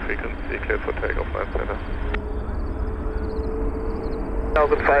 remain your frequency, clear for takeoff, 9 Center.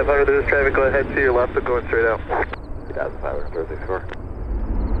 1500, there's traffic, go ahead to your left, and going straight out. 2500, 064.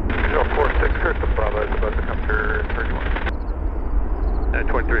 046, Crystal Bravo is about to come through 31.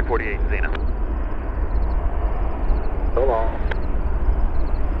 2348, Xena. So long.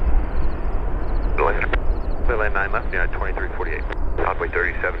 Land 9 left, United 2348. Conway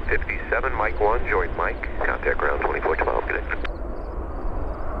 3757, Mike 1, join Mike, contact ground 2412, connect.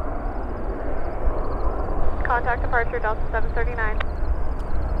 Contact departure Delta 739.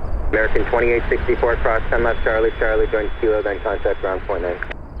 American 2864, cross 10 left, Charlie, Charlie, join Kilo, then contact ground point 9.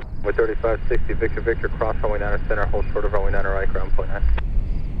 With 3560, Victor, Victor, cross runway 9 center, hold short of runway 9 right, ground point 9.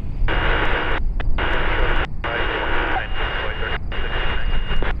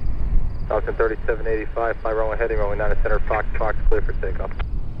 Falcon 3785, fly runway heading, runway 9 center, Fox, Fox, clear for takeoff.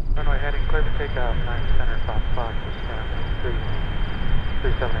 Runway heading, clear for takeoff, 9 center, Fox, Fox,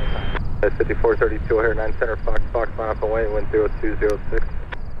 3785. That's 5432 here, 9 center, Fox, Fox, line up and wait, wind 0206. 9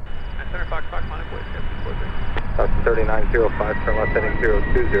 Center, Fox, Fox, line up, wait, 5432. Falcon 3905, turn left heading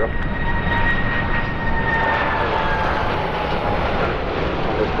 020.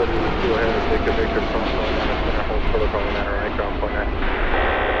 Number 42 ahead, Victor, Victor, cross runway 9 center, hold short of runway 9 right, ground point 9.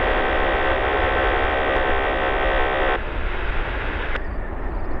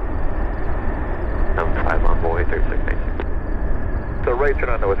 Boy, 3686. So right turn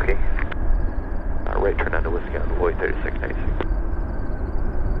on the whiskey. Right turn on the whiskey on Boy 3686.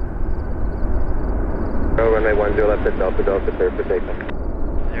 Runway 10 left at Delta, Delta, clear for takeoff.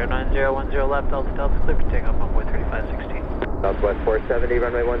 09010 left, Delta, Delta, clear for takeoff on Boy 3516. Southwest 470,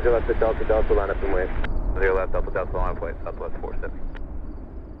 runway 10 left at Delta, Delta, line up and wait. 0 left, Delta, Delta, line up, wait, Southwest 470.